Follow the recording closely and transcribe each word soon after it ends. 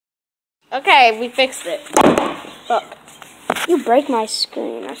Okay, we fixed it. Look, you break my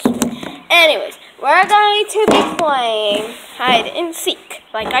screen. I swear. Anyways, we're going to be playing hide and seek,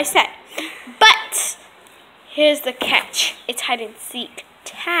 like I said. But here's the catch. It's hide and seek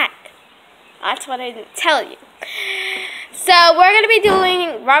tag. That's what I didn't tell you. So we're gonna be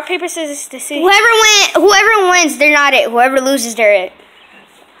doing rock, paper, scissors to see. Whoever wins, they're not it. Whoever loses, they're it.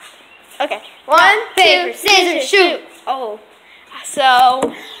 Okay. One, paper, scissors, shoot. Oh.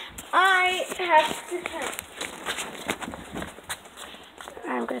 So I have to count.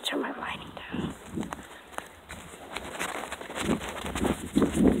 I'm gonna turn my lighting down.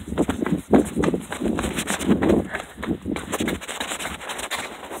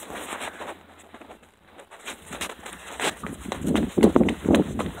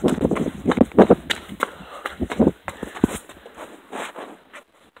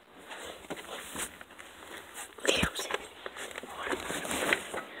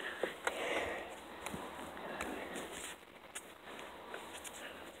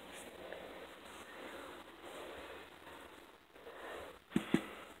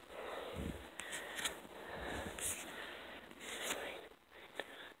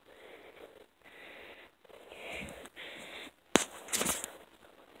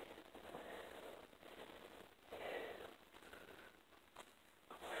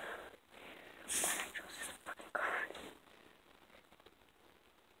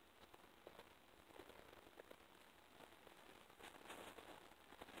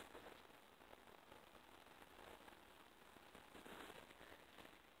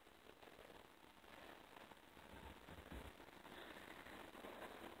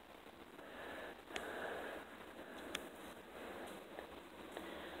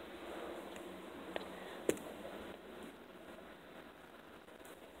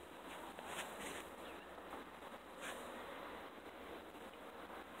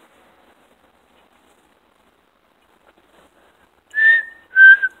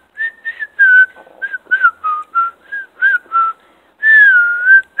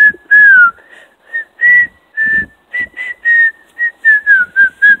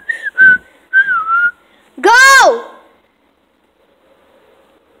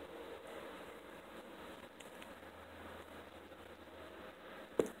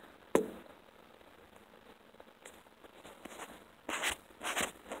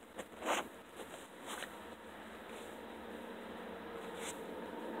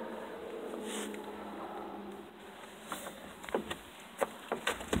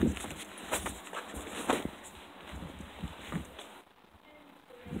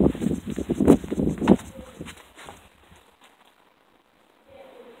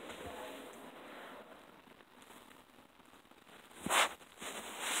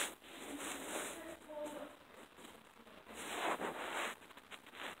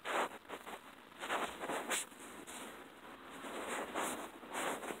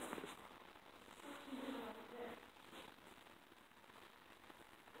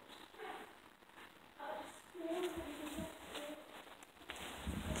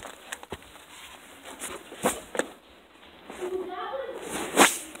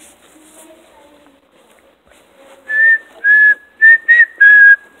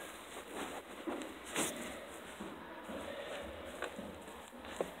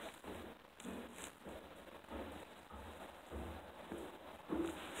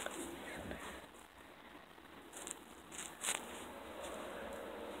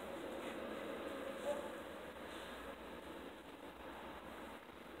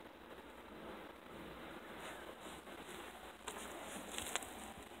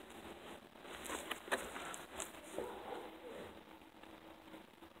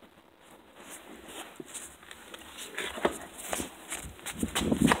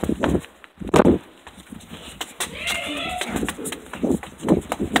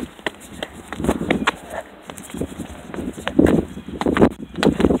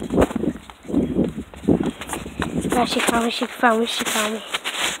 Oh, she found me, she found me, she found me.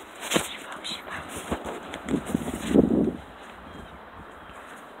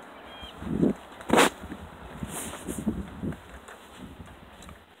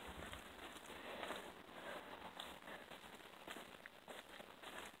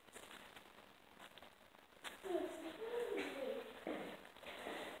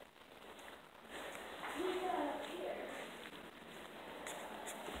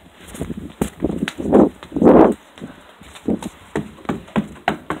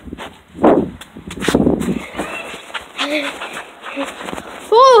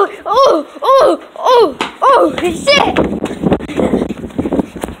 Oh, shit!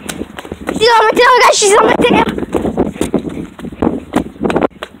 She's on my tail, guys, she's on my tail!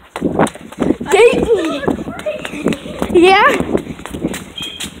 Yeah?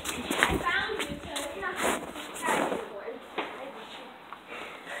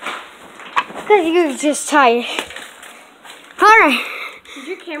 Because you're just tired. Alright. Did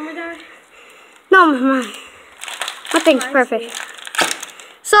your camera die? No, my thing's perfect.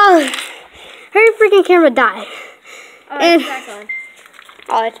 So, her freaking camera died. Oh, And- it's back on.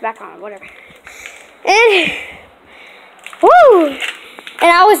 Oh, it's back on, whatever. And, woo! And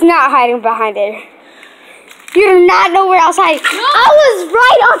I was not hiding behind it. You do not know where I was hiding. No. I was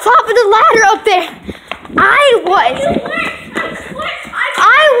right on top of the ladder up there.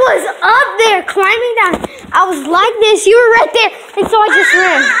 I was up there climbing down. I was like this. You were right there. And so I just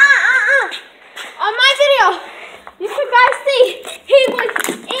ran. On my video, you can guys see, he was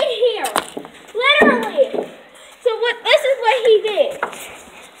in here. Literally. So this is what he did.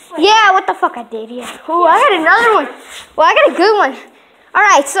 Yeah, what the fuck I did, yeah. Oh, I got another one. Well, I got a good one. All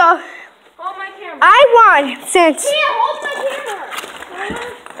right, so Hold my camera. I won since, Yeah, hold my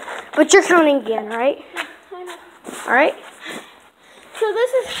camera. but you're counting again, right? I know. All right. So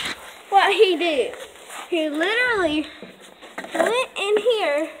this is what he did. He literally went in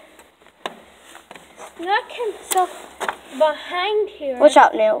here, snuck himself behind here. Watch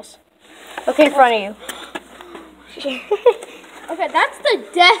out, nails. Look in front of you. Okay, that's the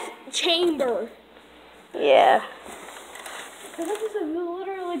death chamber. Yeah. This is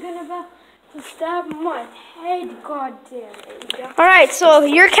literally gonna stab my head. God damn it. All right, so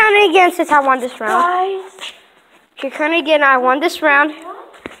you're counting again since I won this round. Guys. You're counting again. I won this round.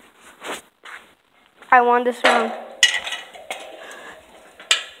 I won this round.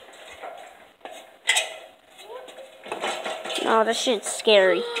 No, this shit's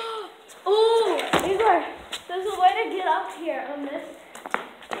scary. Oh, Igor, there's a way to get up here on this.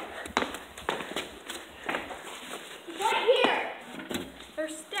 Right here.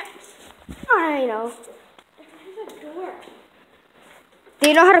 There's steps. I know. There's a door. Do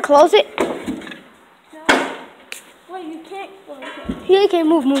you know how to close it? No. Wait, you can't close it. Yeah, you can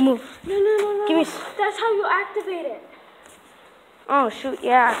move. No. Give me. That's how you activate it. Oh shoot!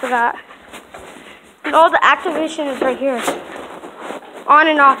 Yeah, I forgot. Oh, the activation is right here. On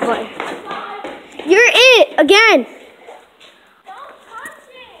and off button. You're it again. Don't touch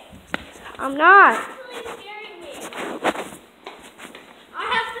it. I'm not. It's really scaring me. I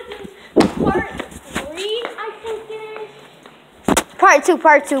have to do part 3, I think it is.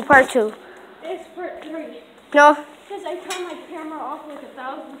 Part two. It's part 3. No. Because I turned my camera off like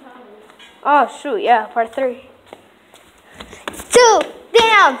 1,000 times. Oh shoot! Yeah, part 3. 2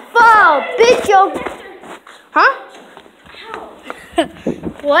 down, fall, bitch, yo. Huh? How?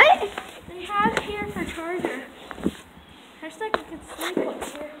 What? They have here for charger. Hashtag I can sleep up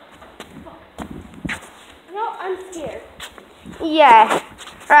here. No, I'm scared. Yeah.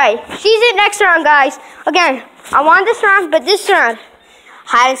 Alright, she's it next round, guys. Again, I won this round, but this round,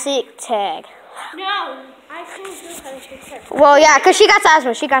 hide and seek tag. No, I can't do hide and seek tag. Well, yeah, because she got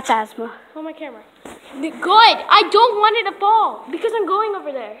asthma. Hold my camera. Good. I don't want it to fall because I'm going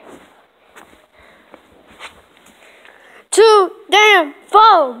over there. 2 damn,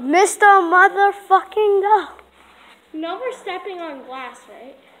 fall, Mr. Motherfucking Go. No, we're stepping on glass,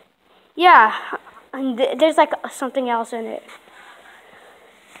 right? Yeah, and there's like something else in it.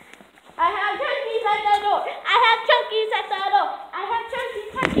 I have chunkies at the door. I have chunkies at the door. I have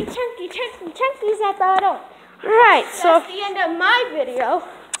chunkies at the door. Alright, so, That's the end of my video.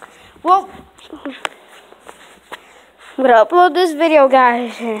 well, I'm gonna upload this video,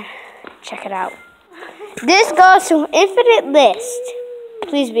 guys. Check it out. This goes to Infinite List.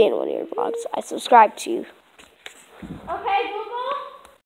 Please be in one of your vlogs. I subscribe to you. Okay,